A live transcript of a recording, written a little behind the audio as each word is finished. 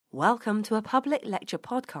Welcome to a public lecture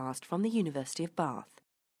podcast from the University of Bath.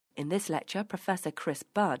 In this lecture, Professor Chris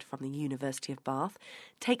Budd from the University of Bath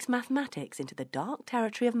takes mathematics into the dark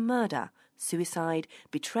territory of murder, suicide,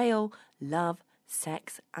 betrayal, love,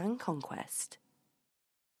 sex and conquest.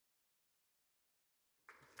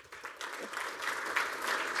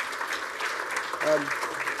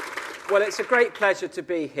 Well, it's a great pleasure to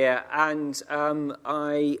be here, and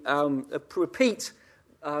I repeat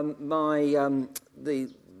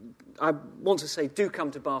I want to say, do come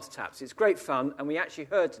to Bath Taps. It's great fun, and we actually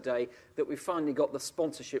heard today that we finally got the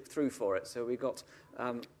sponsorship through for it, so we're going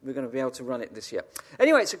to be able to run it this year.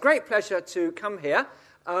 Anyway, it's a great pleasure to come here.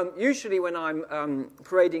 Usually when I'm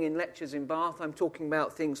parading in lectures in Bath, I'm talking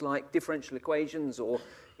about things like differential equations or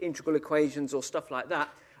integral equations or stuff like that.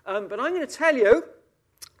 But I'm going to tell you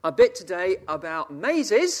a bit today about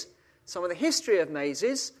mazes, some of the history of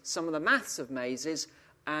mazes, some of the maths of mazes,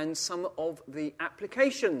 and some of the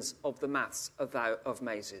applications of the maths of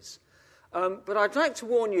mazes. But I'd like to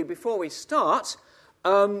warn you before we start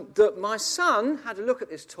that my son had a look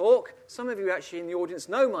at this talk. Some of you actually in the audience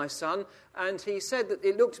know my son, and he said that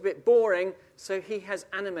it looked a bit boring, so he has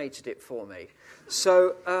animated it for me.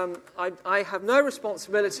 So I have no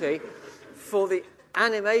responsibility for the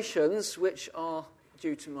animations, which are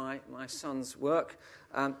due to my son's work.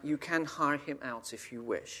 You can hire him out if you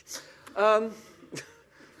wish. How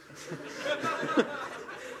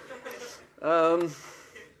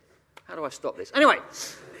do I stop this? Anyway,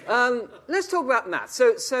 let's talk about maths.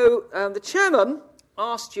 So the chairman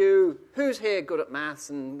asked you who's here good at maths,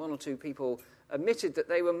 and one or two people admitted that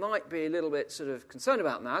they might be a little bit sort of concerned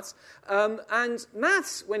about maths. And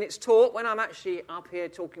maths, when it's taught, when I'm actually up here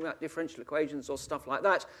talking about differential equations or stuff like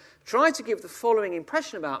that, try to give the following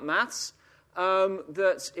impression about maths,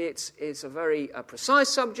 that it's a very precise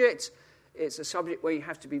subject. It's a subject where you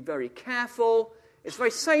have to be very careful. It's a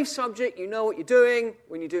very safe subject. You know what you're doing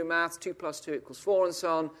when you do maths, 2 + 2 = 4 and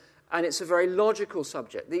so on. And it's a very logical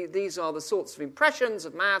subject. These are the sorts of impressions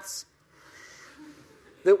of maths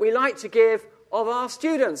that we like to give of our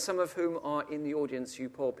students, some of whom are in the audience, you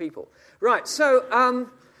poor people. Right, so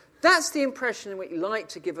that's the impression we like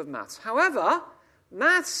to give of maths. However,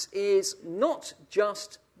 maths is not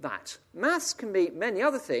just that. Maths can be many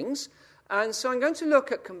other things. And so I'm going to look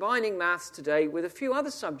at combining maths today with a few other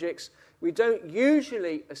subjects we don't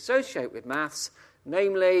usually associate with maths,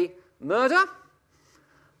 namely murder,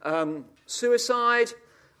 suicide,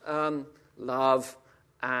 love,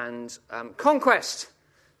 and conquest.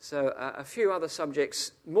 So a few other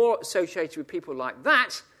subjects more associated with people like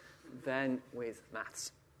that than with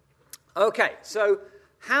maths. Okay, so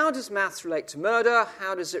how does maths relate to murder?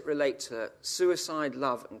 How does it relate to suicide,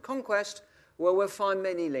 love, and conquest? Well, we'll find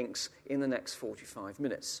many links in the next 45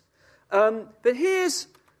 minutes. But here's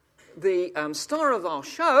the star of our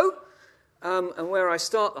show, and where I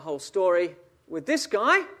start the whole story with this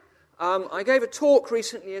guy. I gave a talk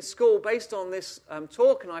recently at school based on this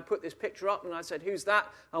talk, and I put this picture up, and I said, who's that?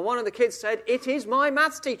 And one of the kids said, it is my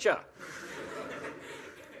maths teacher.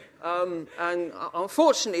 And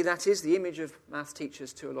unfortunately, that is the image of maths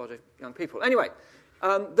teachers to a lot of young people. Anyway,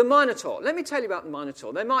 the Minotaur. Let me tell you about the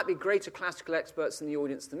Minotaur. There might be greater classical experts in the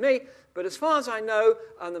audience than me, but as far as I know,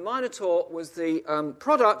 the Minotaur was the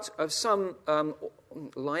product of some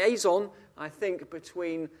liaison, I think,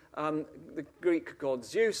 between the Greek god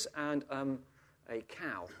Zeus and a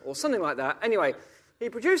cow, or something like that. Anyway, he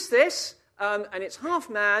produced this, and it's half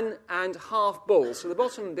man and half bull. So the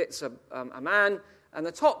bottom bit's a man, and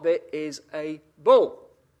the top bit is a bull.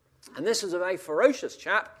 And this was a very ferocious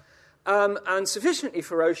chap. And sufficiently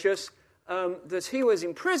ferocious that he was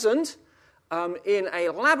imprisoned in a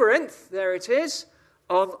labyrinth, there it is,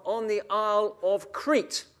 on the Isle of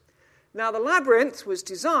Crete. Now, the labyrinth was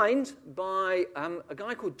designed by a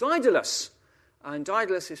guy called Daedalus. And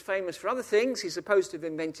Daedalus is famous for other things. He's supposed to have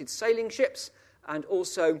invented sailing ships and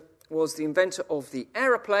also was the inventor of the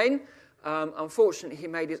aeroplane. Unfortunately, he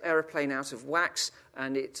made his aeroplane out of wax,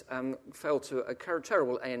 and it fell to a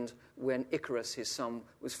terrible end when Icarus, his son,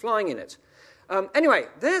 was flying in it. Anyway,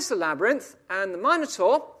 there's the labyrinth, and the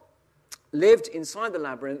Minotaur lived inside the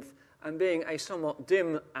labyrinth, and being a somewhat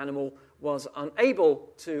dim animal, was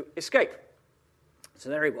unable to escape. So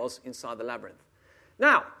there he was inside the labyrinth.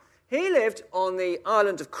 Now, he lived on the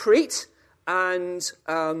island of Crete, and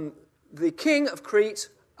the king of Crete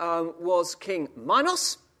was King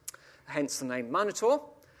Minos, hence the name Minotaur.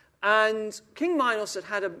 And King Minos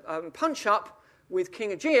had a punch-up with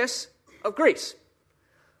King Aegeus of Greece.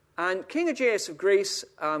 And King Aegeus of Greece,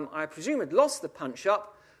 I presume, had lost the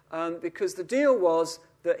punch-up because the deal was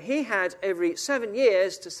that he had every 7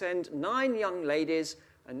 years to send 9 young ladies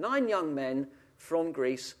and 9 young men from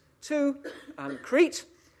Greece to Crete.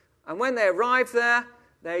 And when they arrived there,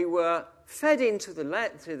 they were fed into the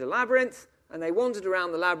labyrinth, and they wandered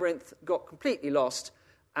around the labyrinth, got completely lost,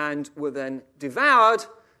 and were then devoured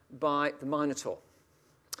by the Minotaur.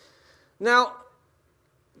 Now,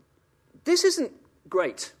 this isn't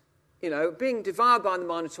great. Being devoured by the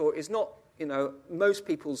Minotaur is not, most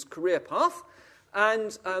people's career path.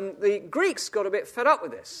 And the Greeks got a bit fed up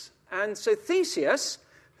with this. And so Theseus,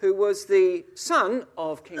 who was the son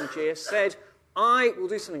of King Aegeus, said, I will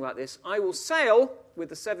do something like this. I will sail with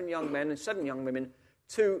the 7 young men and 7 young women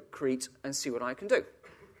to Crete and see what I can do.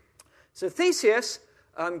 So Theseus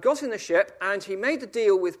got in the ship, and he made a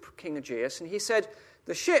deal with King Aegeus, and he said,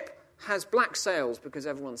 the ship has black sails because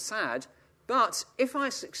everyone's sad, but if I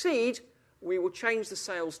succeed, we will change the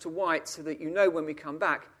sails to white so that you know when we come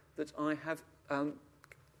back that I have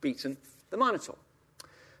beaten the Minotaur.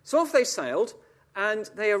 So off they sailed, and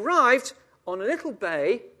they arrived on a little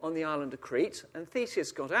bay on the island of Crete, and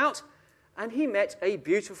Theseus got out, and he met a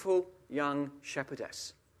beautiful young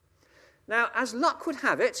shepherdess. Now, as luck would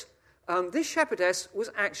have it, this shepherdess was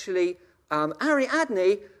actually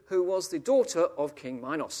Ariadne, who was the daughter of King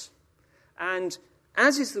Minos. And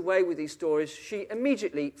as is the way with these stories, she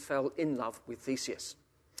immediately fell in love with Theseus.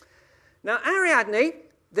 Now, Ariadne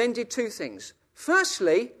then did 2 things.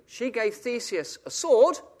 Firstly, she gave Theseus a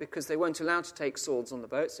sword, because they weren't allowed to take swords on the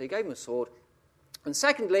boat, so he gave him a sword. And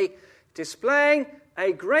secondly, displaying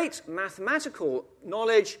a great mathematical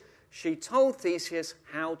knowledge, she told Theseus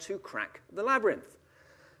how to crack the labyrinth.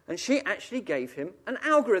 And she actually gave him an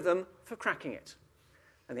algorithm for cracking it.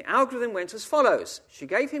 And the algorithm went as follows. She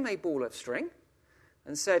gave him a ball of string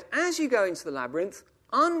and said, as you go into the labyrinth,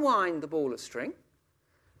 unwind the ball of string,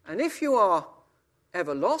 and if you are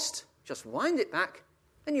ever lost, just wind it back,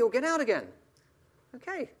 and you'll get out again.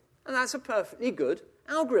 Okay, and that's a perfectly good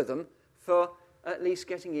algorithm for at least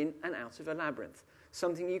getting in and out of a labyrinth,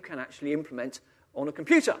 something you can actually implement on a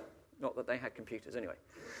computer. Not that they had computers anyway.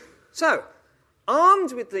 So,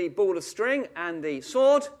 armed with the ball of string and the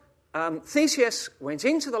sword, Theseus went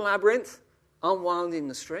into the labyrinth, unwinding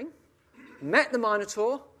the string, met the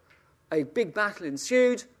Minotaur. A big battle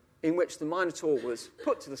ensued in which the Minotaur was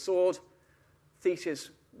put to the sword. Theseus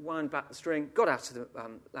wound back the string, got out of the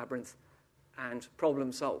labyrinth, and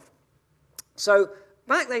problem solved. So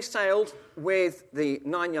back they sailed with the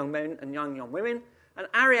 9 young men and young women, and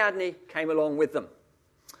Ariadne came along with them.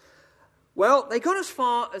 Well, they got as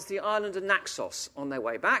far as the island of Naxos on their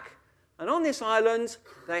way back, and on this island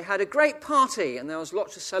they had a great party, and there was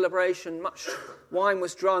lots of celebration, much wine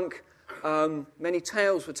was drunk, many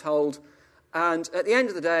tales were told, and at the end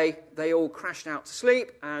of the day they all crashed out to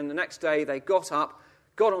sleep, and the next day they got up,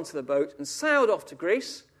 got onto the boat and sailed off to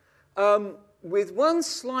Greece with one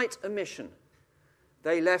slight omission.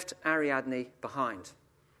 They left Ariadne behind.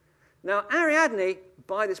 Now, Ariadne,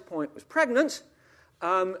 by this point, was pregnant,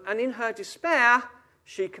 and in her despair,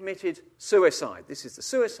 she committed suicide. This is the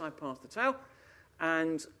suicide part of the tale.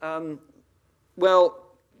 And,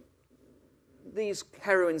 these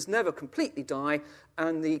heroines never completely die,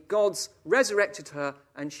 and the gods resurrected her,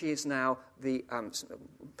 and she is now the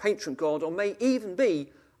patron god, or may even be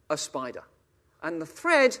a spider. And the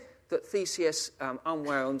thread that Theseus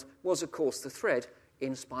unwound was, of course, the thread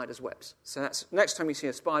in spiders' webs. So that's next time you see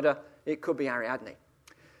a spider, it could be Ariadne.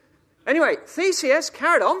 Anyway, Theseus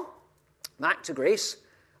carried on back to Greece,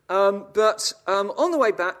 but on the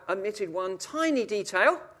way back omitted one tiny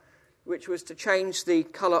detail, which was to change the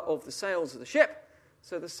colour of the sails of the ship.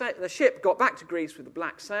 So the ship got back to Greece with the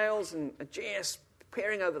black sails, and Aegeus,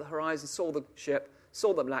 peering over the horizon, saw the ship,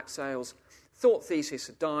 saw the black sails, thought Theseus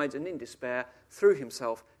had died, and in despair threw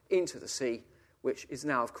himself into the sea, which is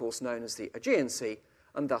now, of course, known as the Aegean Sea,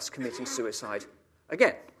 and thus committing suicide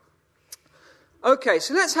again. Okay,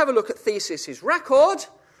 so let's have a look at Theseus' record.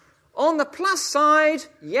 On the plus side,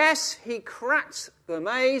 yes, he cracked the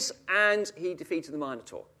maze and he defeated the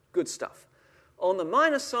Minotaur. Good stuff. On the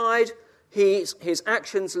minus side, his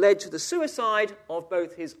actions led to the suicide of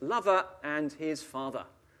both his lover and his father.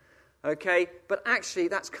 Okay, but actually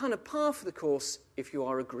that's kind of par for the course if you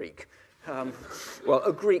are a Greek.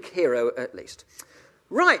 A Greek hero at least.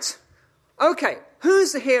 Right, okay,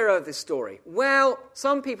 who's the hero of this story? Well,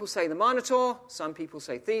 some people say the Minotaur, some people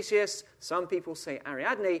say Theseus, some people say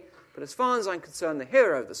Ariadne, but as far as I'm concerned, the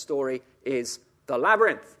hero of the story is the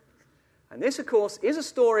labyrinth. And this, of course, is a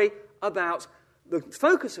story about the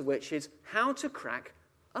focus of which is how to crack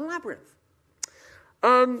a labyrinth.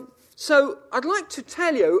 So I'd like to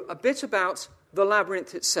tell you a bit about the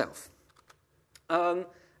labyrinth itself.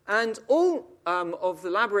 And all of the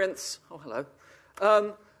labyrinths... Oh,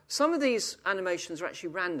 hello. Some of these animations are actually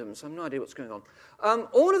random, so I have no idea what's going on.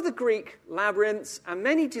 All of the Greek labyrinths and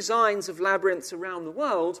many designs of labyrinths around the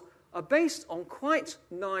world are based on quite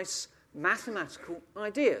nice mathematical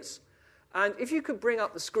ideas. And if you could bring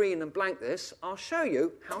up the screen and blank this, I'll show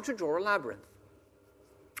you how to draw a labyrinth.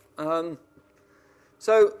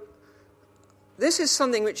 So this is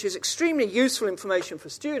something which is extremely useful information for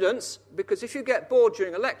students, because if you get bored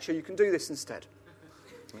during a lecture, you can do this instead.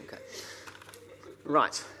 Okay.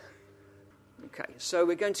 Right. Okay, so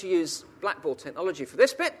we're going to use Blackboard technology for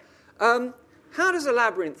this bit. How does a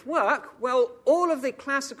labyrinth work? Well, all of the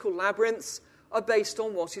classical labyrinths are based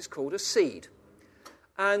on what is called a seed.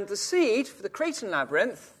 And the seed for the Cretan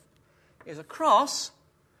labyrinth is a cross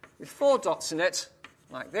with 4 dots in it,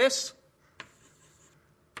 like this,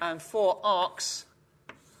 and 4 arcs,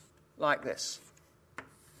 like this.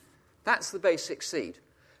 That's the basic seed.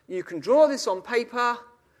 You can draw this on paper,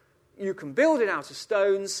 you can build it out of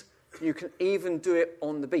stones, you can even do it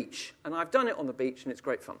on the beach. And I've done it on the beach, and it's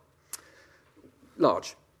great fun.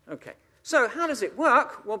 Large. Okay. So how does it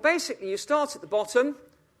work? Well, basically, you start at the bottom,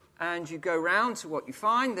 and you go round to what you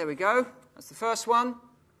find. There we go. That's the first one.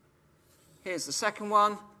 Here's the second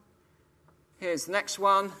one. Here's the next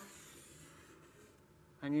one.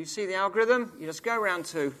 And you see the algorithm. You just go around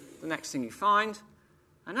to the next thing you find.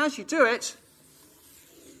 And as you do it,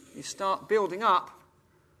 you start building up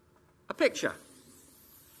a picture.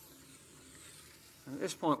 And at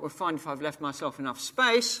this point, we'll find if I've left myself enough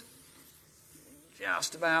space.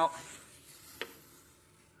 Just about.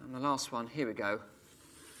 And the last one, here we go.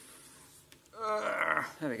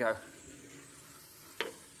 There we go.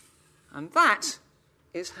 And that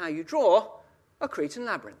is how you draw a Cretan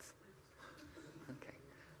labyrinth. Okay.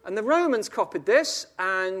 And the Romans copied this,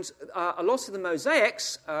 and a lot of the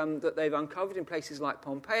mosaics that they've uncovered in places like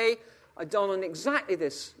Pompeii are done on exactly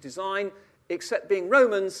this design, except being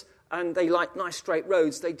Romans, and they like nice straight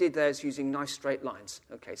roads, they did theirs using nice straight lines.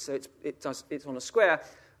 Okay, so it's on a square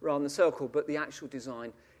rather than a circle, but the actual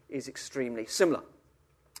design is extremely similar.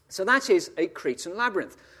 So that is a Cretan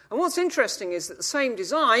labyrinth. And what's interesting is that the same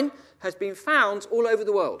design has been found all over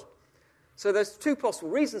the world. So there's 2 possible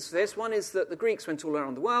reasons for this. One is that the Greeks went all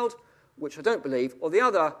around the world, which I don't believe, or the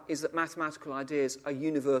other is that mathematical ideas are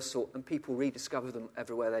universal and people rediscover them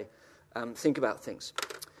everywhere they think about things.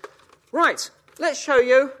 Right, let's show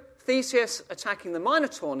you Theseus attacking the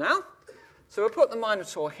Minotaur now. So we'll put the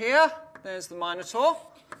Minotaur here. There's the Minotaur.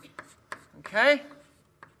 Okay,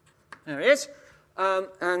 there he is.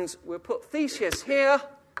 And we'll put Theseus here.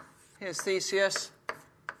 Here's Theseus.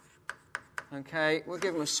 Okay, we'll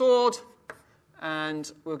give him a sword,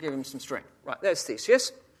 and we'll give him some string. Right, there's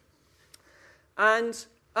Theseus. And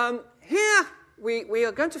here we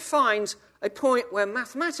are going to find a point where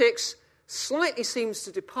mathematics slightly seems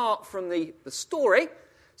to depart from the story.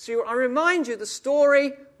 So I remind you, the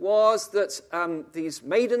story was that these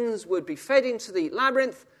maidens would be fed into the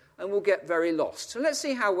labyrinth and will get very lost. So let's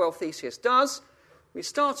see how well Theseus does. We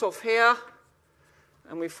start off here,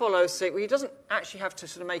 and we follow. Well, he doesn't actually have to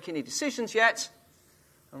sort of make any decisions yet.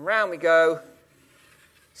 And round we go.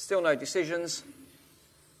 Still no decisions.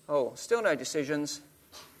 Oh, still no decisions.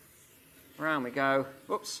 Round we go.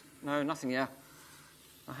 Whoops, no, nothing here.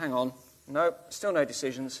 Oh, hang on. Nope, still no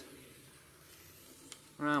decisions.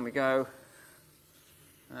 Round we go.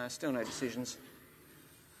 Still no decisions.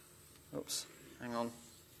 Oops, hang on.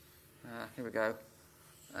 Here we go.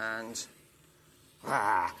 And,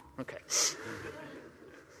 okay.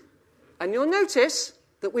 And you'll notice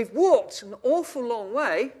that we've walked an awful long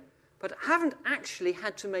way, but haven't actually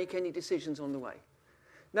had to make any decisions on the way.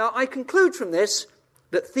 Now, I conclude from this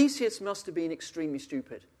that Theseus must have been extremely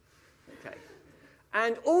stupid. Okay.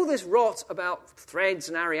 And all this rot about threads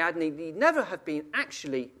and Ariadne, he'd never have been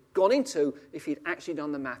actually gone into if he'd actually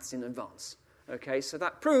done the maths in advance. Okay, so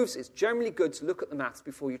that proves it's generally good to look at the maths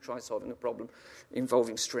before you try solving a problem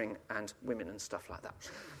involving string and women and stuff like that.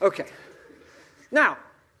 Okay. Now,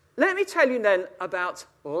 let me tell you then about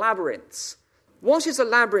labyrinths. What is a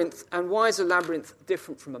labyrinth, and why is a labyrinth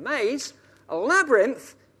different from a maze? A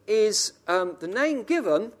labyrinth is the name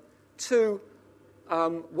given to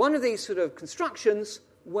one of these sort of constructions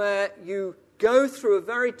where you go through a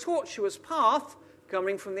very tortuous path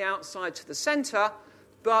coming from the outside to the centre,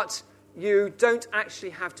 but you don't actually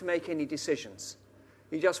have to make any decisions.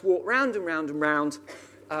 You just walk round and round and round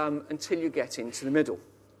until you get into the middle.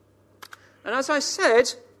 And as I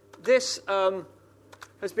said, this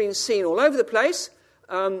has been seen all over the place.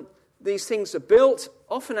 These things are built,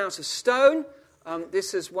 often out of stone.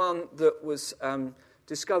 This is one that was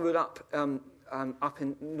discovered up in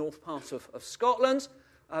the north part of Scotland,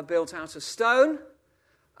 built out of stone.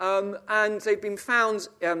 and they've been found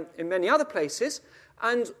in many other places.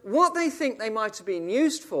 And what they think they might have been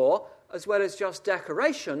used for, as well as just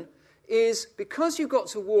decoration, is because you've got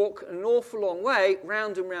to walk an awful long way,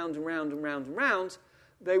 round and round and round and round and round,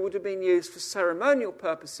 they would have been used for ceremonial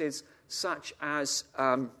purposes such as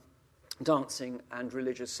dancing and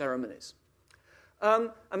religious ceremonies.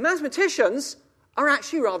 And mathematicians are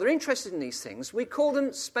actually rather interested in these things. We call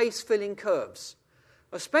them space-filling curves.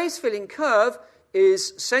 A space-filling curve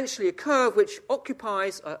is essentially a curve which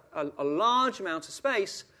occupies a large amount of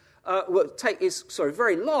space, is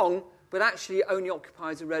very long, but actually only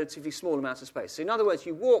occupies a relatively small amount of space. So in other words,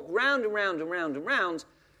 you walk round and round and round and round,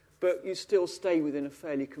 but you still stay within a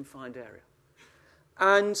fairly confined area.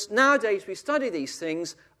 And nowadays we study these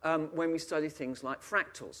things when we study things like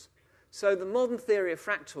fractals. So the modern theory of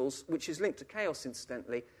fractals, which is linked to chaos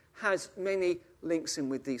incidentally, has many links in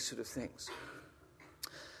with these sort of things.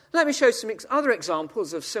 Let me show some other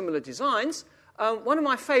examples of similar designs. One of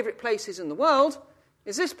my favourite places in the world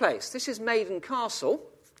is this place. This is Maiden Castle.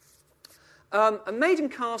 And Maiden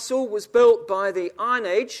Castle was built by the Iron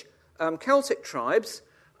Age Celtic tribes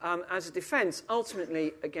as a defence,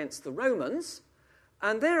 ultimately, against the Romans.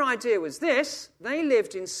 And their idea was this. They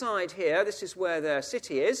lived inside here. This is where their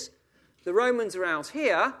city is. The Romans are out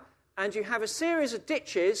here. And you have a series of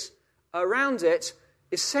ditches around it,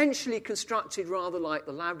 essentially constructed rather like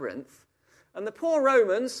the labyrinth. And the poor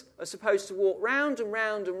Romans are supposed to walk round and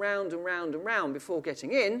round and round and round and round before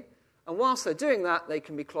getting in. And whilst they're doing that, they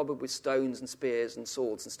can be clobbered with stones and spears and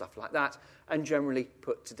swords and stuff like that, and generally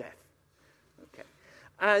put to death. Okay.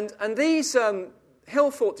 And these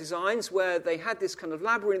hill fort designs, where they had this kind of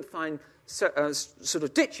labyrinthine sort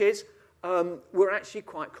of ditches, were actually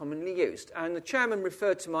quite commonly used. And the chairman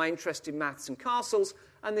referred to my interest in maths and castles,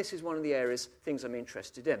 and this is one of the things I'm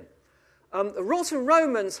interested in. The Rotten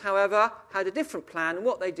Romans, however, had a different plan, and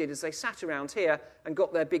what they did is they sat around here and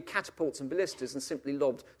got their big catapults and ballistas and simply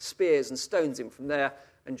lobbed spears and stones in from there,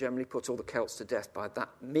 and generally put all the Celts to death by that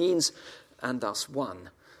means, and thus won,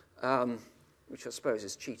 which I suppose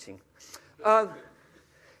is cheating.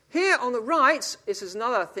 Here on the right, this is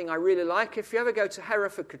another thing I really like. If you ever go to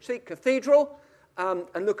Hereford Cathedral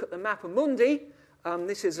and look at the Mappa Mundi,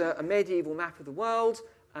 this is a medieval map of the world,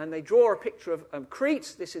 and they draw a picture of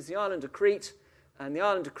Crete. This is the island of Crete, and the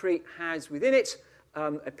island of Crete has within it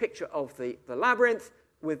a picture of the labyrinth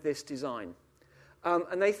with this design.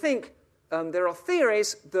 And they think there are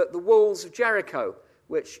theories that the walls of Jericho,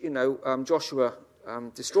 which Joshua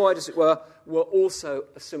destroyed, as it were also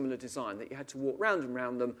a similar design, that you had to walk round and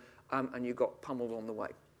round them, and you got pummeled on the way.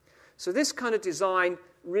 So this kind of design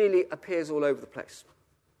really appears all over the place.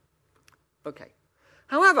 Okay.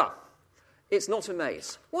 However, it's not a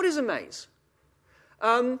maze. What is a maze?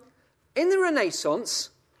 In the Renaissance,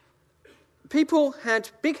 people had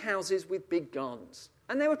big houses with big gardens.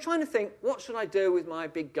 And they were trying to think, what should I do with my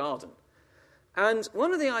big garden? And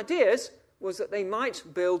one of the ideas was that they might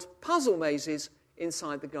build puzzle mazes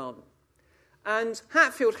inside the garden. And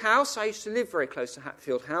Hatfield House, I used to live very close to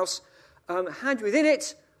Hatfield House, had within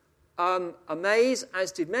it a maze,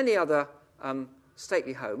 as did many other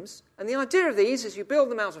stately homes. And the idea of these is you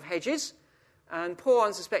build them out of hedges, and poor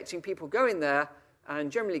unsuspecting people go in there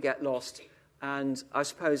and generally get lost, and I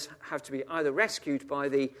suppose have to be either rescued by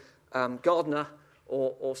the gardener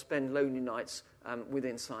or spend lonely nights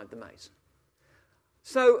inside the maze.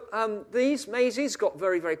 So these mazes got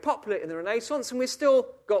very, very popular in the Renaissance, and we've still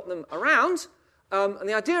got them around. And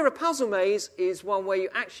the idea of a puzzle maze is one where you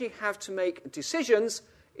actually have to make decisions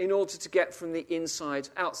in order to get from the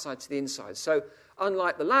outside to the inside. So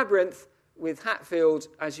unlike the labyrinth with Hatfield,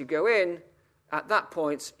 as you go in, at that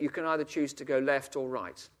point, you can either choose to go left or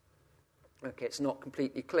right. Okay, it's not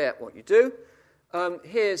completely clear what you do.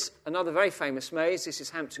 Here's another very famous maze. This is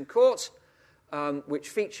Hampton Court, which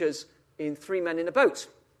features in Three Men in a Boat.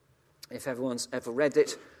 If everyone's ever read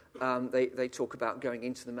it, they talk about going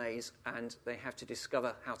into the maze, and they have to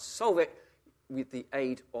discover how to solve it with the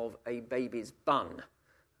aid of a baby's bun.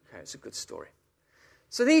 Okay, it's a good story.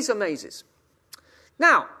 So these are mazes.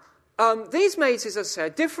 Now, these mazes, as I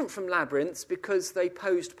said, are different from labyrinths because they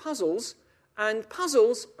posed puzzles, and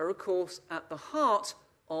puzzles are, of course, at the heart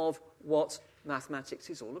of what mathematics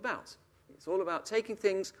is all about. It's all about taking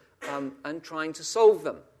things and trying to solve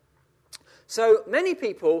them. So many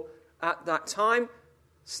people at that time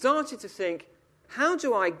started to think, how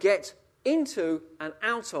do I get into and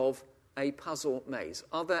out of a puzzle maze?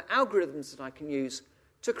 Are there algorithms that I can use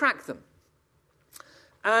to crack them?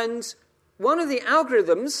 And one of the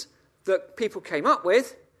algorithms that people came up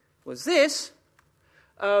with was this,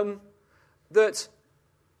 that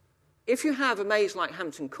if you have a maze like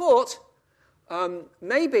Hampton Court,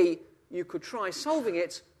 maybe you could try solving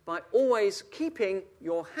it by always keeping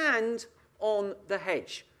your hand on the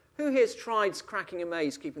hedge. Who here's tried cracking a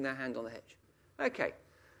maze keeping their hand on the hedge? Okay.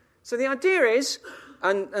 So the idea is,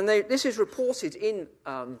 this is reported in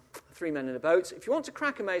Three Men in a Boat, if you want to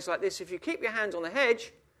crack a maze like this, if you keep your hand on the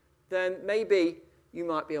hedge, then maybe you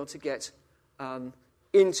might be able to get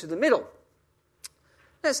into the middle.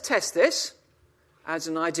 Let's test this as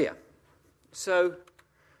an idea. So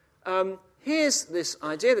here's this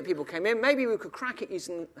idea that people came in. Maybe we could crack it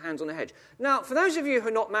using hands on the hedge. Now, for those of you who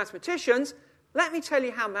are not mathematicians, let me tell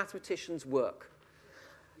you how mathematicians work.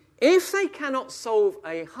 If they cannot solve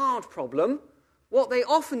a hard problem, what they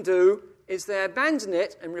often do is they abandon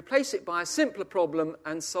it and replace it by a simpler problem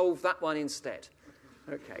and solve that one instead.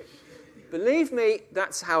 Okay. Believe me,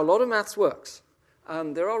 that's how a lot of maths works.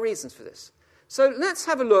 There are reasons for this. So let's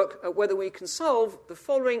have a look at whether we can solve the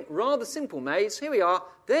following rather simple maze. Here we are.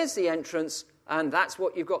 There's the entrance, and that's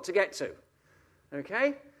what you've got to get to.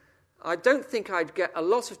 Okay? I don't think I'd get a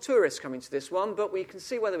lot of tourists coming to this one, but we can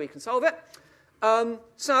see whether we can solve it.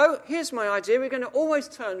 So here's my idea. We're going to always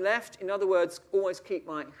turn left. In other words, always keep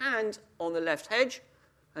my hand on the left hedge.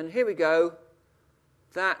 And here we go.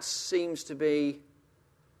 That seems to be...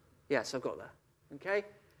 Yes, I've got that. Okay?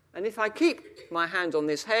 And if I keep my hand on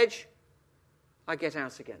this hedge, I get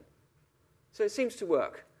out again. So it seems to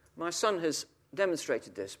work. My son has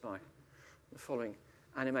demonstrated this by the following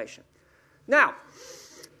animation. Now,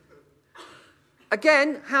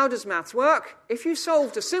 again, how does maths work? If you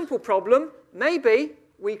solved a simple problem, maybe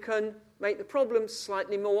we can make the problem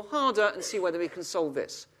slightly more harder and see whether we can solve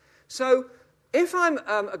this. So if I'm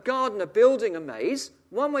a gardener building a maze,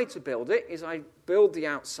 one way to build it is I build the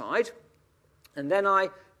outside, and then I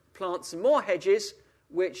plant some more hedges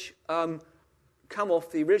which come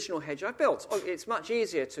off the original hedge I built. It's much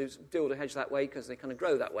easier to build a hedge that way because they kind of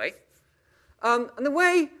grow that way. And the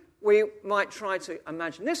way we might try to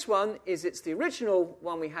imagine this one is it's the original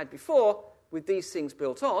one we had before with these things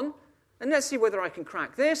built on. And let's see whether I can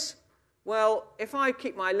crack this. Well, if I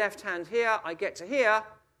keep my left hand here, I get to here,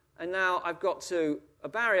 and now I've got to a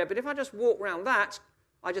barrier. But if I just walk around that,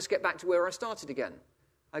 I just get back to where I started again.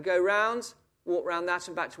 I go round, walk around that,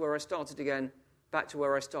 and back to where I started again, back to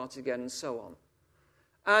where I started again, and so on.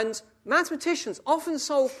 And mathematicians often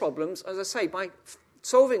solve problems, as I say, by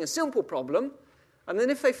solving a simple problem, and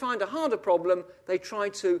then if they find a harder problem, they try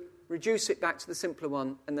to reduce it back to the simpler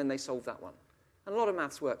one, and then they solve that one. And a lot of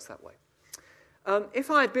maths works that way.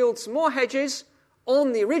 If I build some more hedges,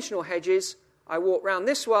 on the original hedges, I walk round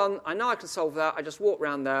this one, I know I can solve that, I just walk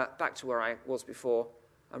round there, back to where I was before,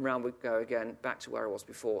 and round we go again, back to where I was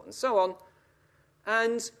before, and so on.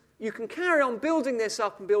 And you can carry on building this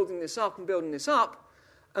up and building this up and building this up,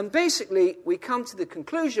 and basically we come to the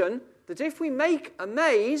conclusion that if we make a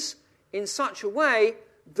maze in such a way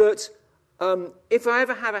that if I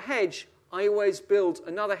ever have a hedge, I always build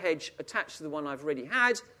another hedge attached to the one I've already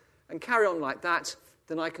had and carry on like that,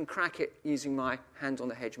 then I can crack it using my hand on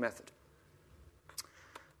the hedge method.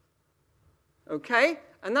 Okay,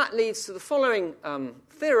 and that leads to the following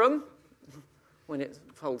theorem, when it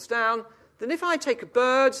folds down, that if I take a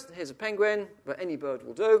bird, here's a penguin, but any bird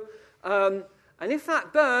will do, and if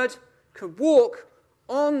that bird could walk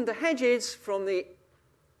on the hedges from the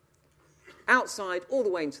outside all the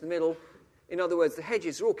way into the middle, in other words, the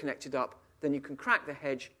hedges are all connected up, then you can crack the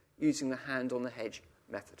hedge using the hand on the hedge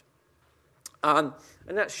method. And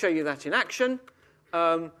let's show you that in action.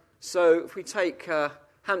 So if we take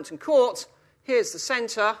Hampton Court, here's the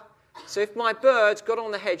centre. So if my bird got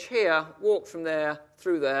on the hedge here, walked from there,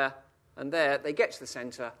 through there, and there, they get to the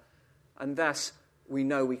centre, and thus we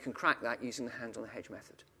know we can crack that using the hand on the hedge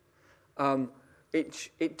method.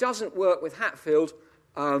 It doesn't work with Hatfield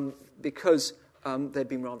because they've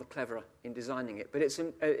been rather cleverer in designing it. But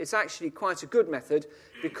it's actually quite a good method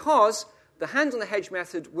because the hand on the hedge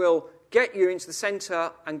method will get you into the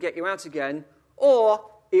centre and get you out again, or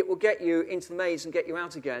it will get you into the maze and get you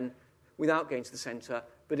out again without going to the centre,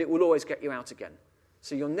 but it will always get you out again.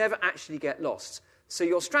 So you'll never actually get lost. So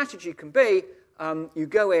your strategy can be you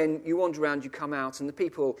go in, you wander around, you come out, and the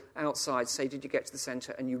people outside say, did you get to the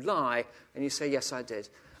centre? And you lie, and you say, yes, I did.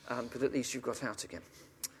 But at least you've got out again.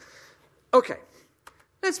 Okay,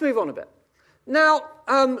 let's move on a bit. Now,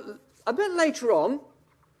 a bit later on,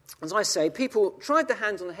 as I say, people tried the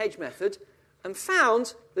hand on the hedge method and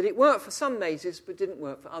found that it worked for some mazes but didn't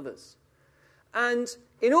work for others. And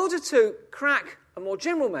in order to crack a more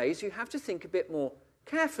general maze, you have to think a bit more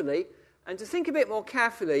carefully, and to think a bit more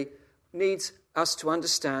carefully needs us to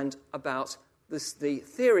understand about the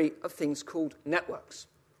theory of things called networks.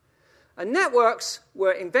 And networks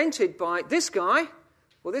were invented by this guy,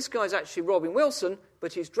 Well, this guy's actually Robin Wilson,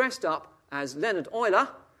 but he's dressed up as Leonhard Euler,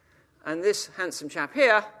 and this handsome chap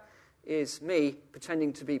here is me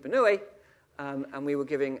pretending to be Bernoulli, and we were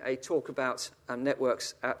giving a talk about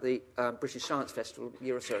networks at the British Science Festival a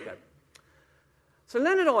year or so ago. So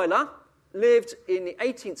Leonhard Euler lived in the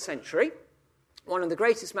 18th century, one of the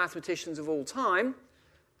greatest mathematicians of all time,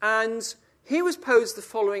 and he was posed the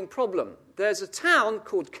following problem. There's a town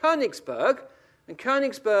called Königsberg, and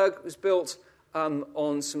Königsberg was built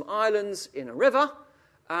on some islands in a river,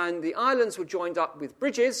 and the islands were joined up with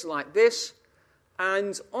bridges like this,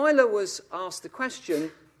 and Euler was asked the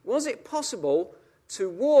question, was it possible to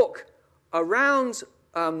walk around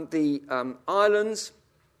the islands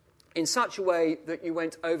in such a way that you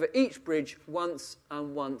went over each bridge once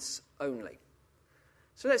and once only?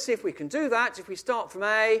 So let's see if we can do that. If we start from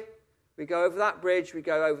A, we go over that bridge, we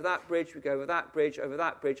go over that bridge, we go over that bridge, over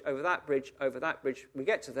that bridge, over that bridge, over that bridge, we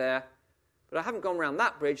get to there. But I haven't gone around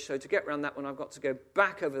that bridge, so to get around that one, I've got to go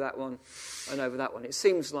back over that one and over that one. It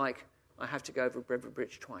seems like I have to go over every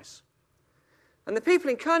bridge twice. And the people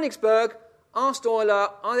in Königsberg asked Euler,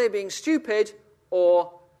 are they being stupid,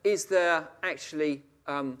 or is there actually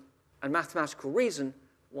a mathematical reason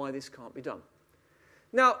why this can't be done?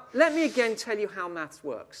 Now, let me again tell you how maths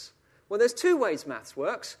works. Well, there's two ways maths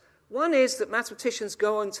works. One is that mathematicians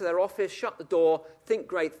go into their office, shut the door, think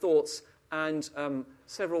great thoughts, and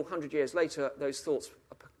several hundred years later, those thoughts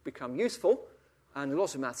become useful, and a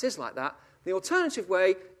lot of maths is like that. The alternative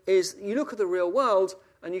way is you look at the real world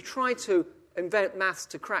and you try to invent maths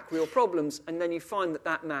to crack real problems, and then you find that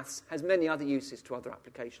that maths has many other uses to other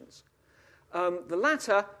applications. The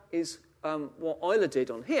latter is what Euler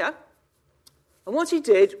did on here. And what he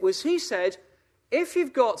did was he said, if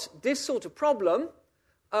you've got this sort of problem,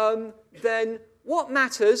 then what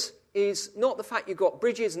matters is not the fact you've got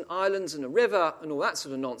bridges and islands and a river and all that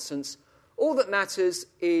sort of nonsense. All that matters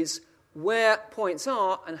is where points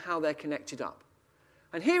are and how they're connected up.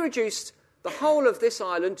 And he reduced the whole of this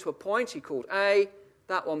island to a point he called A,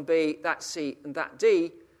 that one B, that C, and that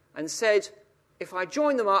D, and said, if I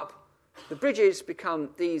join them up, the bridges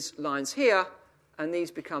become these lines here, and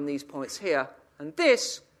these become these points here, and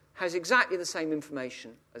this has exactly the same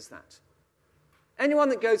information as that. Anyone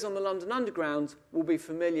that goes on the London Underground will be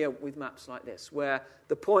familiar with maps like this, where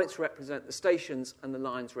the points represent the stations and the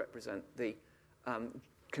lines represent the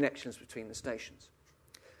connections between the stations.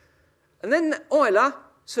 And then Euler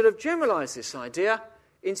sort of generalized this idea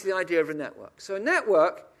into the idea of a network. So a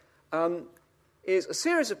network is a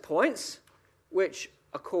series of points which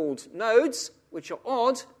are called nodes, which are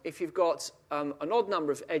odd if you've got an odd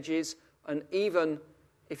number of edges, and even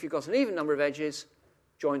if you've got an even number of edges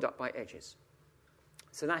joined up by edges.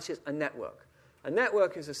 So that is a network. A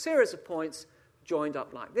network is a series of points joined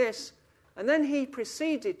up like this, and then he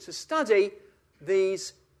proceeded to study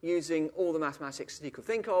these using all the mathematics that he could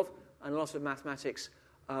think of, and a lot of mathematics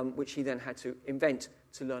which he then had to invent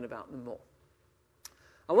to learn about them more.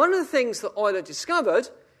 And one of the things that Euler discovered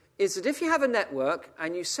is that if you have a network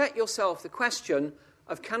and you set yourself the question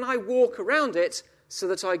of can I walk around it so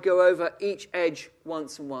that I go over each edge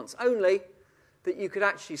once and once only, that you could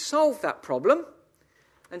actually solve that problem.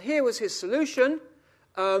 And here was his solution.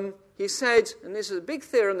 He said, and this is a big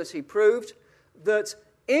theorem that he proved, that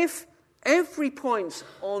if every point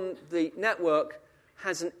on the network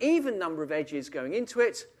has an even number of edges going into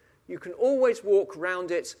it, you can always walk around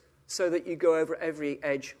it so that you go over every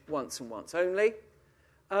edge once and once only.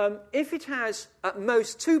 If it has at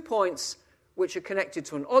most 2 points which are connected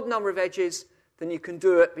to an odd number of edges, then you can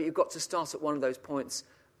do it, but you've got to start at one of those points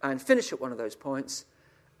and finish at one of those points.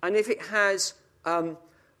 And if it has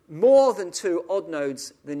more than 2 odd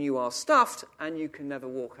nodes, then you are stuffed, and you can never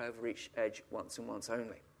walk over each edge once and once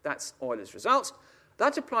only. That's Euler's result.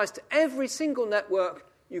 That applies to every single network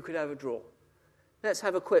you could ever draw. Let's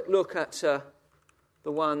have a quick look at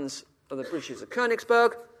the ones of the bridges of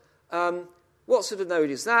Königsberg. What sort of node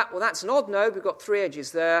is that? Well, that's an odd node. We've got 3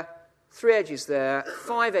 edges there, 3 edges there,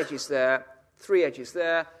 5 edges there, 3 edges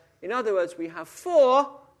there. In other words, we have 4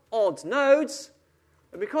 odd nodes.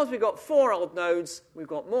 And because we've got 4 odd nodes, we've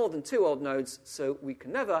got more than 2 odd nodes, so we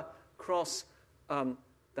can never cross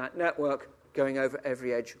that network going over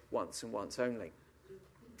every edge once and once only.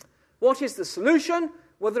 What is the solution?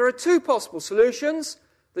 Well, there are 2 possible solutions.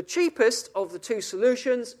 The cheapest of the 2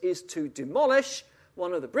 solutions is to demolish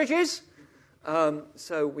one of the bridges.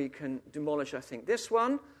 So we can demolish, I think, this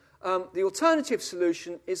one. The alternative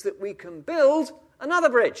solution is that we can build another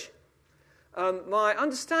bridge. My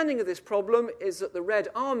understanding of this problem is that the Red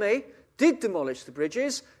Army did demolish the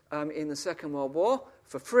bridges in the Second World War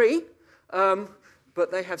for free,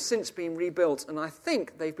 but they have since been rebuilt, and I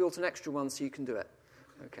think they've built an extra one so you can do it.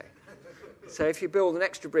 Okay. So if you build an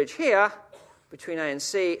extra bridge here between A and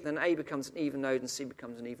C, then A becomes an even node and C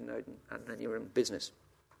becomes an even node, and then you're in business.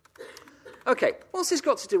 Okay, what's this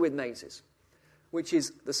got to do with mazes, which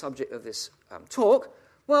is the subject of this talk?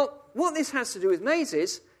 Well, what this has to do with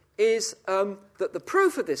mazes is that the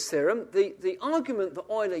proof of this theorem, the argument that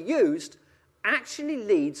Euler used, actually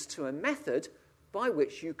leads to a method by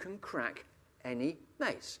which you can crack any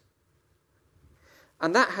maze.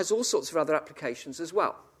 And that has all sorts of other applications as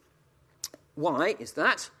well. Why is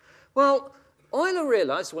that? Well, Euler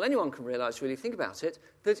realized, well, anyone can realize, really, think about it,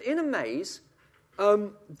 that in a maze,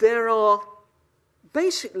 there are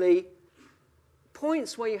basically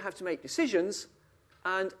points where you have to make decisions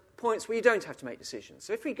and points where you don't have to make decisions.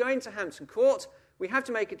 So if we go into Hampton Court, we have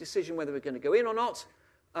to make a decision whether we're going to go in or not.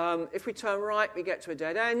 If we turn right, we get to a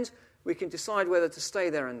dead end. We can decide whether to stay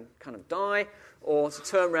there and kind of die or to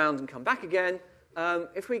turn around and come back again.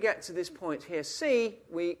 If we get to this point here, C,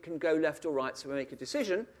 we can go left or right, so we make a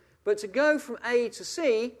decision. But to go from A to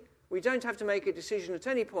C, we don't have to make a decision at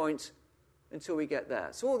any point until we get there.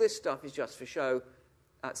 So all this stuff is just for show.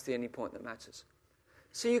 That's the only point that matters.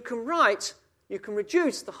 So you can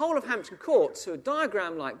reduce the whole of Hampton Court to a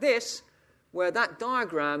diagram like this, where that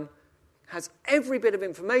diagram has every bit of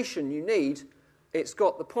information you need. It's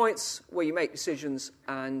got the points where you make decisions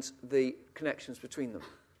and the connections between them.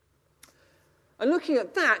 And looking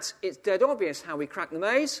at that, it's dead obvious how we crack the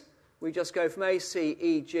maze. We just go from A, C,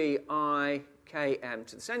 E, G, I, K, M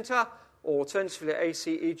to the centre, or alternatively A,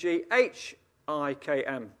 C, E, G, H, I, K,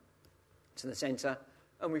 M to the centre,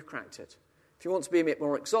 and we've cracked it. If you want to be a bit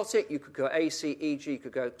more exotic, you could go A, C, E, G, you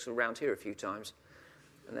could go sort of around here a few times,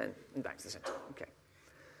 and then back to the centre. Okay.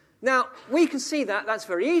 Now, we can see that. That's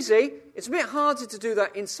very easy. It's a bit harder to do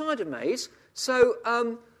that inside a maze. So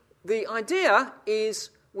the idea is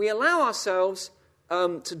we allow ourselves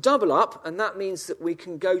to double up, and that means that we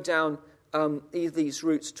can go down these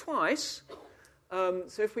routes twice.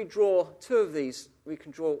 So if we draw two of these, we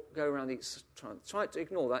can go around these. Try to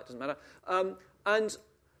ignore that, doesn't matter. And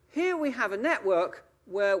here we have a network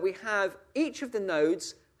where we have each of the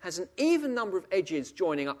nodes has an even number of edges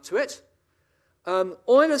joining up to it.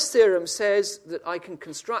 Euler's theorem says that I can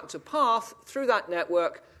construct a path through that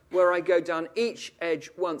network where I go down each edge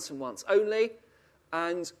once and once only.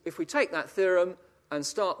 And if we take that theorem and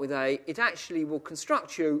start with A, it actually will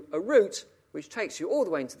construct you a route which takes you all the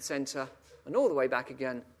way into the centre and all the way back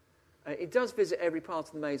again. It does visit every part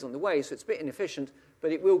of the maze on the way, so it's a bit inefficient,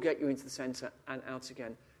 but it will get you into the centre and out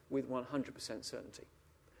again with 100% certainty.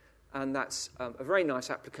 And that's a very nice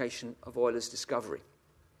application of Euler's discovery.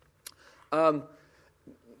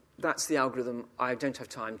 That's the algorithm. I don't have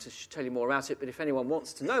time to tell you more about it, but if anyone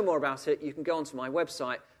wants to know more about it, you can go onto my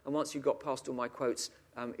website, and once you've got past all my quotes,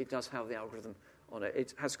 it does have the algorithm on it.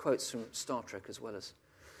 It has quotes from Star Trek as well as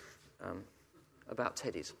about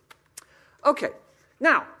teddies. Okay,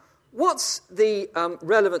 now, what's the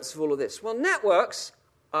relevance of all of this? Well, networks,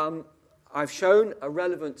 I've shown, are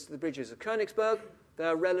relevant to the bridges of Königsberg.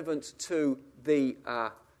 They're relevant to the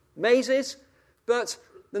mazes, but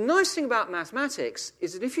the nice thing about mathematics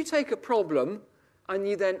is that if you take a problem and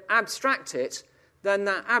you then abstract it, then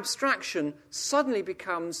that abstraction suddenly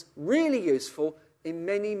becomes really useful in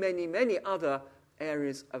many, many, many other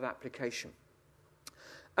areas of application.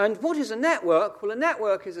 And what is a network? Well, a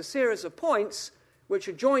network is a series of points which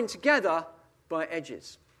are joined together by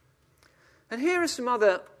edges. And here are some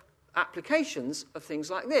other applications of things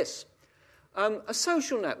like this. A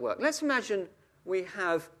social network. Let's imagine we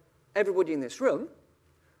have everybody in this room.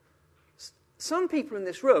 Some people in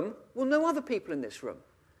this room will know other people in this room.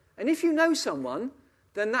 And if you know someone,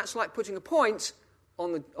 then that's like putting a point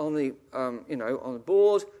on the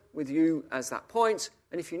board with you as that point.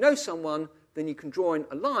 And if you know someone, then you can draw in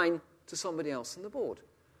a line to somebody else on the board.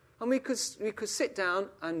 And we could sit down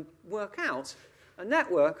and work out a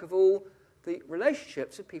network of all the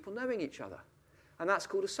relationships of people knowing each other. And that's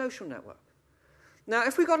called a social network. Now,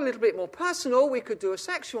 if we got a little bit more personal, we could do a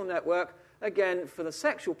sexual network, again, for the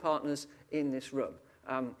sexual partners in this room.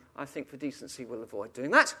 I think for decency we'll avoid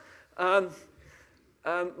doing that.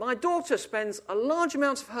 My daughter spends a large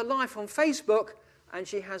amount of her life on Facebook, and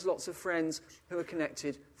she has lots of friends who are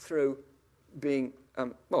connected through being,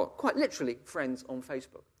 quite literally, friends on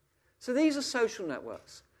Facebook. So these are social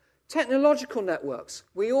networks. Technological networks.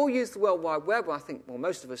 We all use the World Wide Web. I think,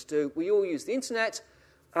 most of us do. We all use the Internet.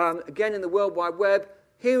 Again, in the World Wide Web,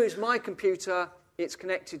 here is my computer. It's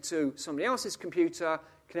connected to somebody else's computer,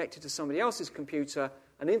 connected to somebody else's computer,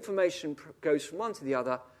 and information goes from one to the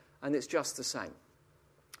other, and it's just the same.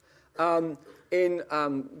 In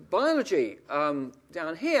biology,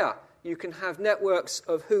 down here, you can have networks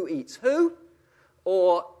of who eats who,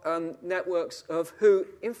 or networks of who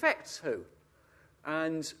infects who.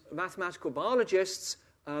 And mathematical biologists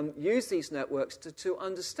use these networks to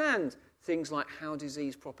understand things like how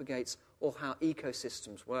disease propagates or how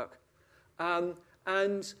ecosystems work.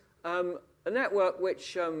 And a network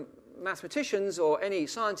which mathematicians or any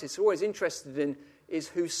scientists are always interested in is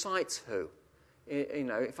who cites who. You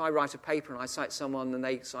know, if I write a paper and I cite someone and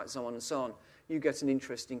they cite someone and so on, you get an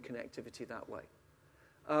interesting connectivity that way.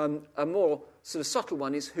 A more sort of subtle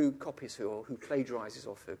one is who copies who or who plagiarizes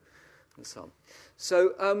off who and so on.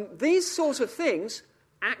 So these sorts of things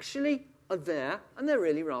actually are there and they're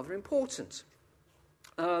really rather important.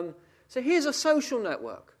 So here's a social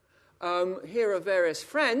network. Here are various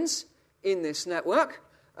friends in this network.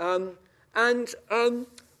 Well,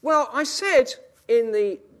 I said in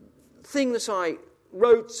the thing that I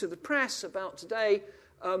wrote to the press about today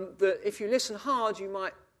that if you listen hard, you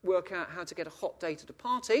might work out how to get a hot date at a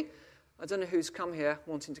party. I don't know who's come here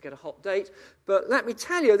wanting to get a hot date, but let me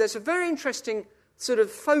tell you, there's a very interesting sort of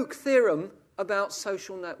folk theorem about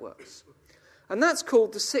social networks. And that's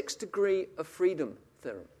called the 6 degree of freedom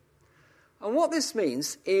theorem. And what this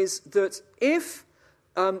means is that if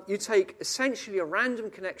you take essentially a random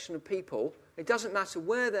connection of people, it doesn't matter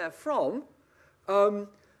where they're from,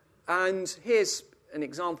 and here's an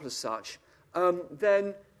example as such,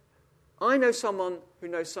 then I know someone who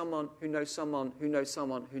knows someone who knows someone who knows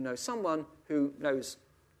someone who knows someone who knows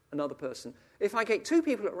another person. If I get 2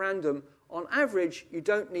 people at random, on average, you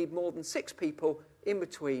don't need more than 6 people in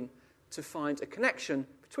between to find a connection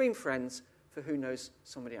between friends for who knows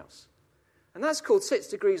somebody else. And that's called 6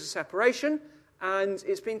 degrees of separation, and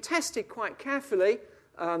it's been tested quite carefully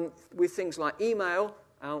with things like email,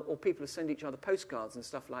 or people who send each other postcards and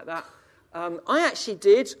stuff like that. I actually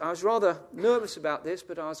did. I was rather nervous about this,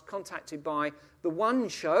 but I was contacted by The One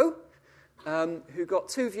Show, who got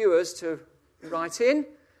 2 viewers to write in,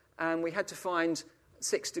 and we had to find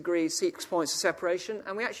 6 points of separation,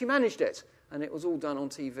 and we actually managed it. And it was all done on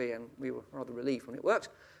TV, and we were rather relieved when it worked.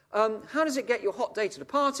 How does it get your hot date at a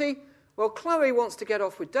party? Well, Chloe wants to get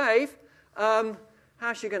off with Dave.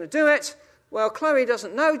 How's she going to do it? Well, Chloe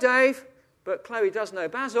doesn't know Dave, but Chloe does know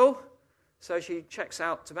Basil. So she checks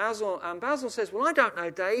out to Basil, and Basil says, well, I don't know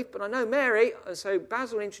Dave, but I know Mary. And so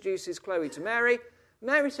Basil introduces Chloe to Mary.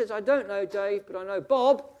 Mary says, I don't know Dave, but I know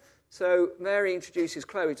Bob. So Mary introduces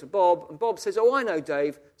Chloe to Bob, and Bob says, oh, I know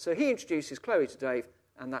Dave. So he introduces Chloe to Dave,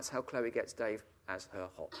 and that's how Chloe gets Dave as her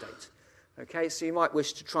hot date. Okay, so you might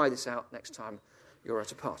wish to try this out next time you're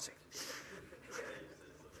at a party.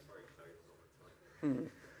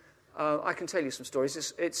 I can tell you some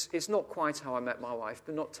stories. It's not quite how I met my wife,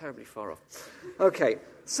 but not terribly far off. Okay,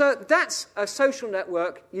 so that's a social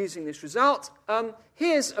network using this result.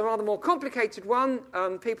 Here's a rather more complicated one.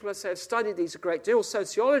 People have studied these a great deal.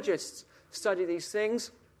 Sociologists study these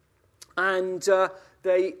things, and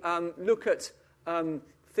they look at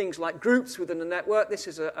things like groups within a network. This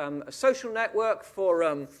is a social network for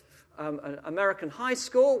an American high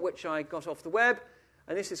school, which I got off the web.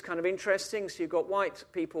 And this is kind of interesting. So you've got white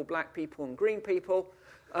people, black people, and green people.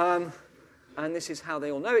 And this is how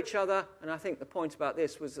they all know each other. And I think the point about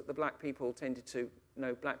this was that the black people tended to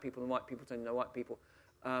know black people and white people tended to know white people.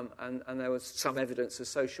 And there was some evidence of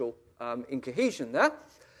social incohesion there.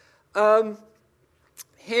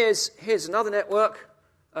 Here's another network,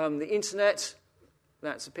 the internet.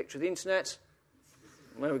 That's a picture of the internet.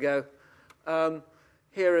 There we go.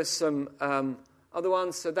 Here are some other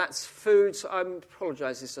ones. So that's food. So I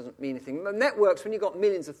apologise, this doesn't mean anything. Networks, when you've got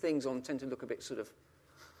millions of things on, tend to look a bit sort of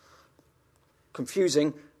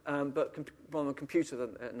confusing. But on a computer,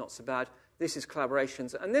 not so bad. This is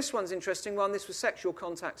collaborations. And this one's an interesting one. This was sexual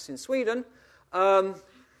contacts in Sweden.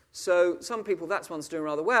 So some people, that one's doing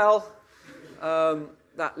rather well.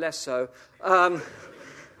 That less so.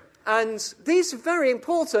 And these are very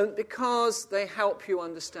important because they help you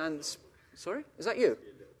understand... Sorry? Is that you?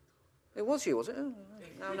 It was you, was it? Oh,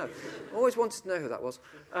 no. I always wanted to know who that was.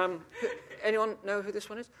 Anyone know who this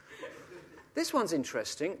one is? This one's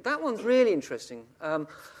interesting. That one's really interesting.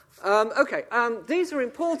 These are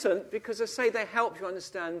important because, as I say, they help you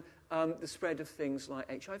understand the spread of things like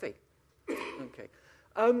HIV. Okay.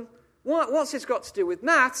 What's this got to do with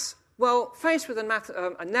maths? Well, faced with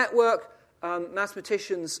a network,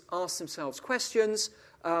 mathematicians ask themselves questions,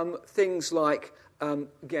 things like,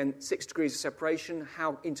 again, 6 degrees of separation,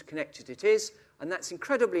 how interconnected it is, and that's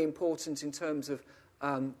incredibly important in terms of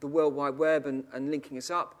the World Wide Web and linking us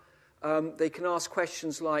up. They can ask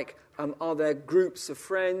questions like, are there groups of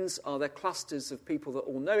friends? Are there clusters of people that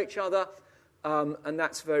all know each other? And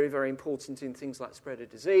that's very, very important in things like spread of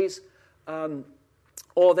disease.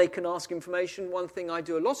 Or they can ask information. One thing I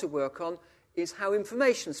do a lot of work on is how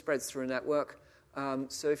information spreads through a network.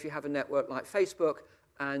 So if you have a network like Facebook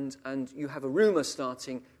and you have a rumour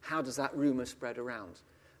starting, how does that rumour spread around?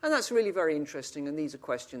 And that's really very interesting, and these are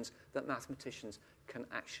questions that mathematicians can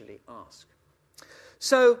actually ask.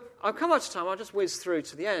 So I've come out of time. I'll just whiz through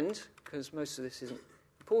to the end, because most of this isn't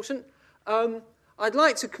important. I'd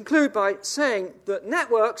like to conclude by saying that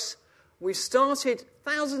networks, we started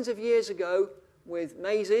thousands of years ago with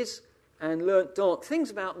mazes and learnt dark things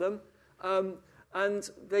about them, and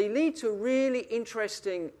they lead to a really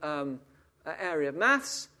interesting area of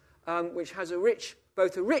maths, which has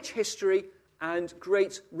both a rich history and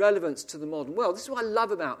great relevance to the modern world. This is what I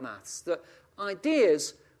love about maths, that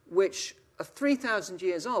ideas which are 3,000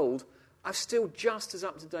 years old are still just as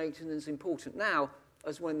up-to-date and as important now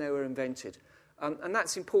as when they were invented. And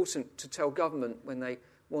that's important to tell government when they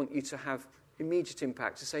want you to have immediate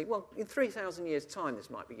impact, to say, well, in 3,000 years' time,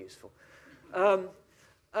 this might be useful.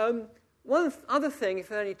 One other thing, if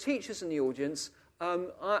there are any teachers in the audience,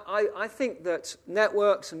 I think that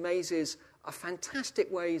networks and mazes are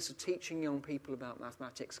fantastic ways of teaching young people about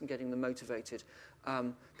mathematics and getting them motivated,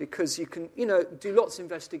 because you can, do lots of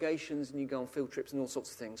investigations and you go on field trips and all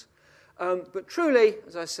sorts of things. But truly,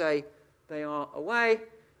 as I say, they are a way,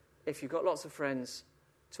 if you've got lots of friends,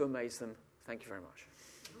 to amaze them. Thank you very much.